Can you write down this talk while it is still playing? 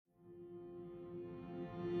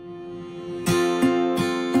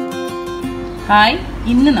Hi,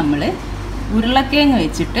 ഇന്ന് നമ്മൾ ഉരുളക്കിഴങ്ങ്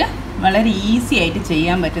വെച്ചിട്ട് വളരെ ഈസി ആയിട്ട്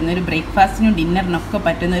ചെയ്യാൻ പറ്റുന്ന ഒരു ബ്രേക്ക്ഫാസ്റ്റിനും ഡിന്നറിനൊക്കെ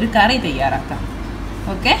പറ്റുന്ന ഒരു കറി തയ്യാറാക്കാം.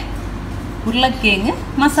 ഓക്കെ, ഉരുളക്കിഴങ്ങ്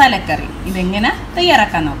മസാലക്കറി ഇതെങ്ങനെ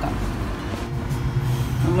തയ്യാറാക്കാൻ നോക്കാം.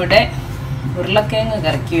 നമ്മുടെ ഉരുളക്കിഴങ്ങ്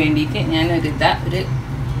കറിക്ക് വേണ്ടിയിട്ട് ഞാനൊരു ഒരു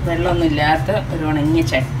വെള്ളമൊന്നുമില്ലാത്ത ഒരു ഉണങ്ങിയ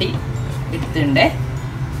ചട്ടി എടുത്തിട്ടുണ്ട്.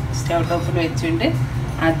 സ്റ്റൗ ടോപ്പിൽ വെച്ചിട്ട്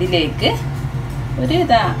അതിലേക്ക് ഒരു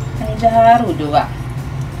 5-6 ഉലുവ,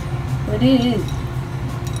 ഒരു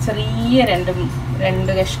ചെറിയ രണ്ട്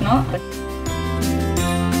കഷ്ണം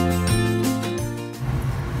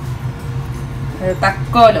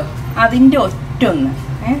തക്കോലോ അതിൻ്റെ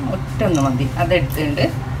ഒറ്റൊന്ന് മതി, അതെടുത്തിട്ടുണ്ട്.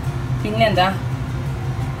 പിന്നെന്താ,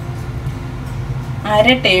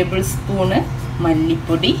 1/2 ടേബിൾ സ്പൂണ്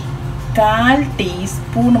മല്ലിപ്പൊടി, 1/4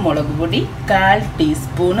 ടീസ്പൂൺ മുളക് പൊടി, 1/4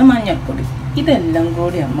 ടീസ്പൂണ് മഞ്ഞൾപ്പൊടി. ഇതെല്ലാം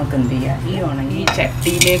കൂടി നമുക്ക് എന്ത് ചെയ്യാം, ഈ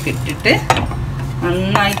ചട്ടിയിലേക്ക് ഇട്ടിട്ട്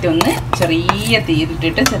നന്നായിട്ടൊന്ന് ചെറിയ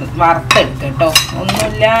തീയിലിട്ടിട്ട് വറുത്തെടുക്കുക കേട്ടോ.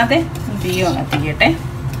 ഒന്നുമില്ലാതെ തീ ഉണർത്തിക്കട്ടെ.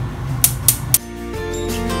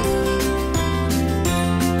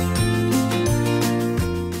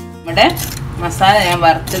 നമ്മുടെ മസാല ഞാൻ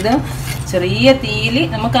വറുത്തത് ചെറിയ തീയിൽ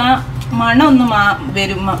നമുക്ക് ആ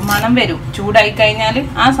മണം വരും ചൂടായി കഴിഞ്ഞാൽ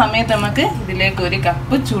ആ സമയത്ത് നമുക്ക് ഇതിലേക്ക് 1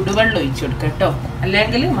 കപ്പ് ചുടുവെള്ളം ഒഴിച്ചു കൊടുക്കുക കേട്ടോ.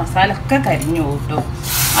 അല്ലെങ്കിൽ മസാല ഒക്കെ കരിഞ്ഞു പോകും കേട്ടോ.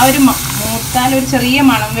 ആ ഒരു മൂത്താൽ ഒരു ചെറിയ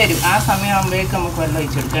മണം വരും, ആ സമയം ആകുമ്പോഴേക്ക് നമുക്ക് വെള്ളം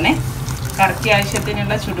ഒഴിച്ചു കൊടുക്കണേ. കറിക്ക്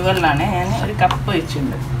ആവശ്യത്തിനുള്ള ചുടുവെള്ളമാണ്, ഞാൻ 1 കപ്പ്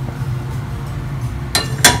ഒഴിച്ചിട്ടുണ്ട്.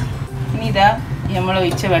 ഇനി ഇതാ നമ്മൾ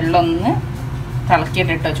ഒഴിച്ച വെള്ളം ഒന്ന് തിളക്കട്ടെ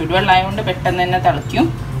കേട്ടോ. ചുടുവെള്ളം ആയതുകൊണ്ട് പെട്ടെന്ന് തന്നെ തിളയ്ക്കും.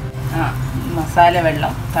 മസാല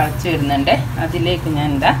വെള്ളം തിളച്ച് വരുന്നുണ്ട്. അതിലേക്ക്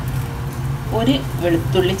ഞാൻ ഒരു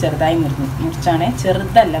വെളുത്തുള്ളി ചെറുതായി മുറിച്ചാണ്,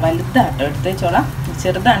 ചെറുതല്ല വലുതാട്ടോ എടുത്തേച്ചോളാം.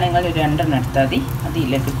 ചെറുതാണെങ്കിൽ ഒരു 2 എണ്ണം എടുത്താൽ മതി.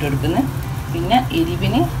 അതിലേക്ക് ഇട്ട് കൊടുക്കുന്നു. പിന്നെ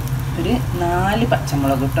എരിവിന് ഒരു 4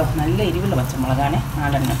 പച്ചമുളക് കേട്ടോ, നല്ല എരിവുള്ള പച്ചമുളകാണ്,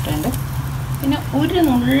 4 എണ്ണം ഇട്ടുണ്ട്. പിന്നെ ഒരു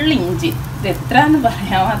നുള്ളി ഇഞ്ചി, ഇത് എത്രയെന്ന്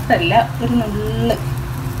പറയാത്തല്ല, ഒരു നുള്ളി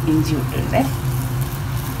ഇഞ്ചി ഇട്ടിട്ടുണ്ട്.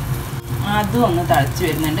 അതും ഒന്ന് തിളച്ച്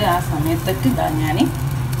വരുന്നുണ്ട്. ആ സമയത്തൊക്കെ ഇതാ ഞാൻ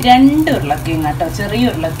 2 ഉരുളക്കിഴങ്ങ് കേട്ടോ, ചെറിയ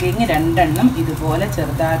ഉരുളക്കിഴങ്ങ് 2 എണ്ണം ഇതുപോലെ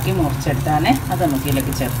ചെറുതാക്കി മുറിച്ചെടുത്താണ്. അത് നമുക്ക്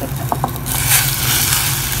ഇതിലേക്ക് ചേർത്തെടുക്കാം.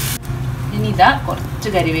 ഇനി ഇതാ കുറച്ച്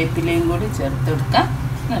കരിവേപ്പിലയും കൂടി ചേർത്തെടുക്കാം.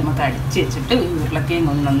 നമുക്ക് അടിച്ച് വെച്ചിട്ട് ഉരുളക്കിഴങ്ങ്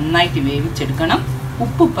ഒന്ന് നന്നായിട്ട് വേവിച്ചെടുക്കണം.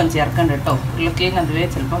 ഉപ്പിപ്പം ചേർക്കണ്ട കേട്ടോ, ഉരുളക്കിഴങ്ങ് അതുവേ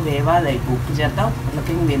ചിലപ്പോൾ വേവാതായിരിക്കും. ഉപ്പ് ചേർത്താൽ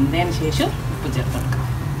ഉരുളക്കിഴങ്ങ് വെന്തതിന് ശേഷം ഉപ്പ് ചേർത്തെടുക്കാം.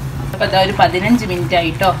 അപ്പോൾ അതാ ഒരു 15 മിനിറ്റ്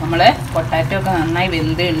ആയിട്ടോ. നമ്മളെ പൊട്ടാറ്റോ ഒക്കെ നന്നായി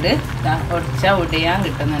വെന്തുണ്ട്. ഒടിച്ചാൽ ഒടിയാൻ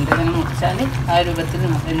കിട്ടുന്നുണ്ട്. ഇങ്ങനെ മുറിച്ചാൽ ആ രൂപത്തിൽ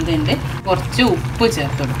വെന്തുണ്ട്. കുറച്ച് ഉപ്പ്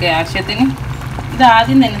ചേർത്ത് കൊടുക്കുക ആവശ്യത്തിന്. ഇത്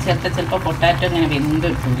ആദ്യം തന്നെ ചേർത്താൽ ചിലപ്പോൾ പൊട്ടാറ്റോ ഇങ്ങനെ വെന്ത്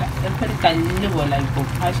കിട്ടില്ല, ചിലപ്പോൾ ഒരു കല്ല് പോലെ ആയിപ്പോൾ.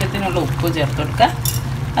 ആവശ്യത്തിനുള്ള ഉപ്പ് ചേർത്ത് കൊടുക്കുക.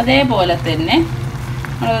 അതേപോലെ തന്നെ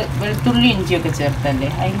നമ്മൾ വെളുത്തുള്ളി ഇഞ്ചിയൊക്കെ ചേർത്തല്ലേ,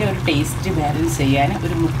 അതിൻ്റെ ഒരു ടേസ്റ്റ് ബാലൻസ് ചെയ്യാൻ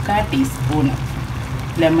ഒരു 3/4 ടീസ്പൂണ്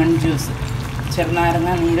ലെമൺ ജ്യൂസ്, ചെറുനാരങ്ങ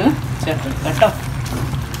നീര് ചേർത്തെടുക്കുക കേട്ടോ.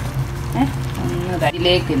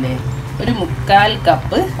 ഇതിലേക്കില്ലേ ഒരു 3/4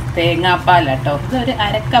 കപ്പ് തേങ്ങാപ്പാൽ കേട്ടോ. ഇതൊരു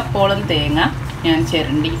 1/2 കപ്പോളം തേങ്ങ ഞാൻ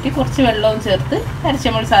ചിരണ്ടിയിട്ട് കുറച്ച് വെള്ളവും ചേർത്ത് അരച്ച്,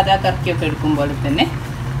 നമ്മൾ സാധാ കറിക്കൊക്കെ എടുക്കും പോലെ തന്നെ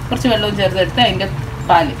കുറച്ച് വെള്ളവും ചേർത്തെടുത്ത് അതിൻ്റെ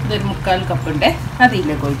പാല് ഇതൊരു 3/4 കപ്പുണ്ട്.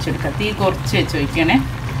 അതിലേക്ക് ഒഴിച്ചെടുക്കുക. തീ കുറച്ച് വെച്ച് ഒഴിക്കണേ,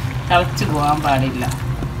 തിളച്ച് പോകാൻ പാടില്ല.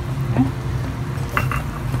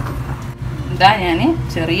 ഇതാ ഞാൻ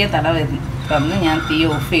ചെറിയ തള തന്ന് ഞാൻ തീ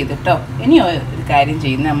ഓഫ് ചെയ്തിട്ടോ. ഇനി ഒരു കാര്യം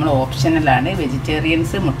ചെയ്യുന്നത് നമ്മൾ ഓപ്ഷണലാണ്.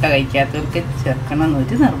 വെജിറ്റേറിയൻസ് മുട്ട കഴിക്കാത്തവർക്ക്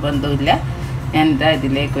ചേർക്കണമെന്നൊരു നിർബന്ധമില്ല. ഞാൻ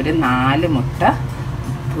ഇതിലേക്കൊരു 4 മുട്ട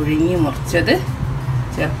പുഴുങ്ങി മുറിച്ചത്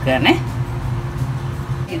ചേർക്കുകയാണേ.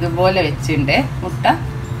 ഇതുപോലെ വെച്ചിട്ടുണ്ട് മുട്ട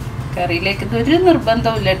കറിയിലേക്ക്. ഇതൊരു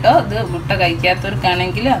നിർബന്ധമില്ല കേട്ടോ. ഇത് മുട്ട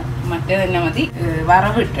കഴിക്കാത്തവർക്കാണെങ്കിൽ മറ്റേ തന്നെ മതി.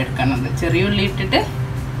 വറവ് ഇട്ടെടുക്കണം. ചെറിയ ഉള്ളി ഇട്ടിട്ട്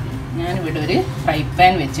ഞാനിവിടെ ഒരു ഫ്രൈ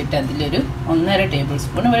പാൻ വെച്ചിട്ട് അതിലൊരു 1.5 ടേബിൾ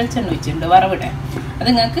സ്പൂൺ വെളിച്ചെണ്ണ ഒഴിച്ചിട്ടുണ്ട് വറവിടാൻ. അത്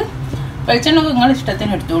നിങ്ങൾക്ക് വെളിച്ചെണ്ണ നിങ്ങൾ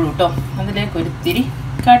ഇഷ്ടത്തിന് എടുത്തോളൂ കേട്ടോ. അതിലേക്ക് ഒരിത്തിരി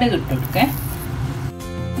കടുക് ഇട്ട് കൊടുക്കേ.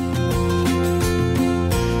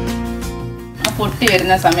 പൊട്ടി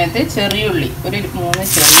വരുന്ന സമയത്ത് ചെറിയുള്ളി ഒരു 3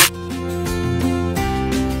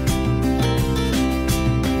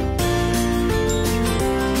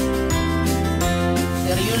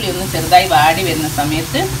 ചെറിയുള്ളി ഒന്ന് ചെറുതായി വാടി വരുന്ന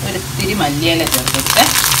സമയത്ത് ഒരിത്തിരി മല്ലിയില ചേർത്തെടുക്കുക.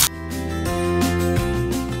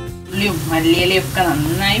 ഉള്ളിയും മല്ലിയിലയും ഒക്കെ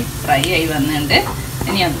നന്നായി ഫ്രൈ ആയി വന്നിട്ടുണ്ട്.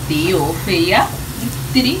 ഇനി അത് തീ ഓഫ് ചെയ്യുക.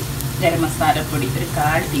 ഇത്തിരി ഗരം മസാലപ്പൊടി, ഒരു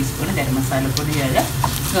 1/4 ടീസ്പൂൺ ഗരം മസാലപ്പൊടി ചേർക്കുക.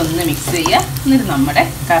 ഇതൊന്ന് മിക്സ് ചെയ്യുക. എന്നിട്ട് നമ്മുടെ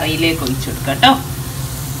കറിയിലേക്ക് ഒഴിച്ചു കൊടുക്കുക കേട്ടോ.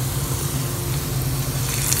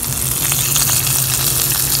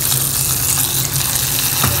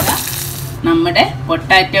 നമ്മുടെ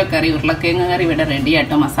പൊട്ടാറ്റോ കറി, ഉരുളക്കിഴങ്ങ് കറി ഇവിടെ റെഡി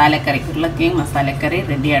ആട്ടോ. മസാലക്കറി, ഉരുളക്കിഴങ്ങ് മസാലക്കറി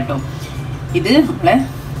റെഡി ആട്ടോ. ഇത് നമ്മളെ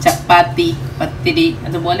ചപ്പാത്തി, പത്തിരി,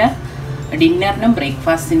 അതുപോലെ ഡിന്നറിനും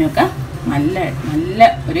ബ്രേക്ക്ഫാസ്റ്റിനും ഒക്കെ നല്ല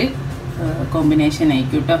ഒരു കോമ്പിനേഷൻ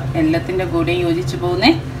ആയിരിക്കും കേട്ടോ. എല്ലാത്തിൻ്റെ കൂടെ യോജിച്ച്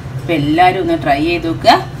പോകുന്നേ. അപ്പോൾ എല്ലാവരും ഒന്ന് ട്രൈ ചെയ്ത്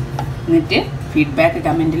നോക്കുക. എന്നിട്ട് ഫീഡ്ബാക്ക്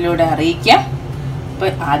കമൻറ്റിലൂടെ അറിയിക്കുക. അപ്പോൾ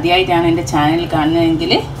ആദ്യമായിട്ടാണ് എൻ്റെ ചാനൽ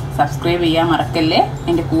കാണുന്നതെങ്കിൽ സബ്സ്ക്രൈബ് ചെയ്യാൻ മറക്കല്ലേ.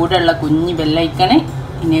 എൻ്റെ കൂടെയുള്ള കുഞ്ഞ് ബെല്ലൈക്കണെ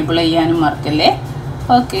എനേബിൾ ചെയ്യാനും മറക്കല്ലേ.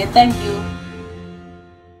 Okay, thank you.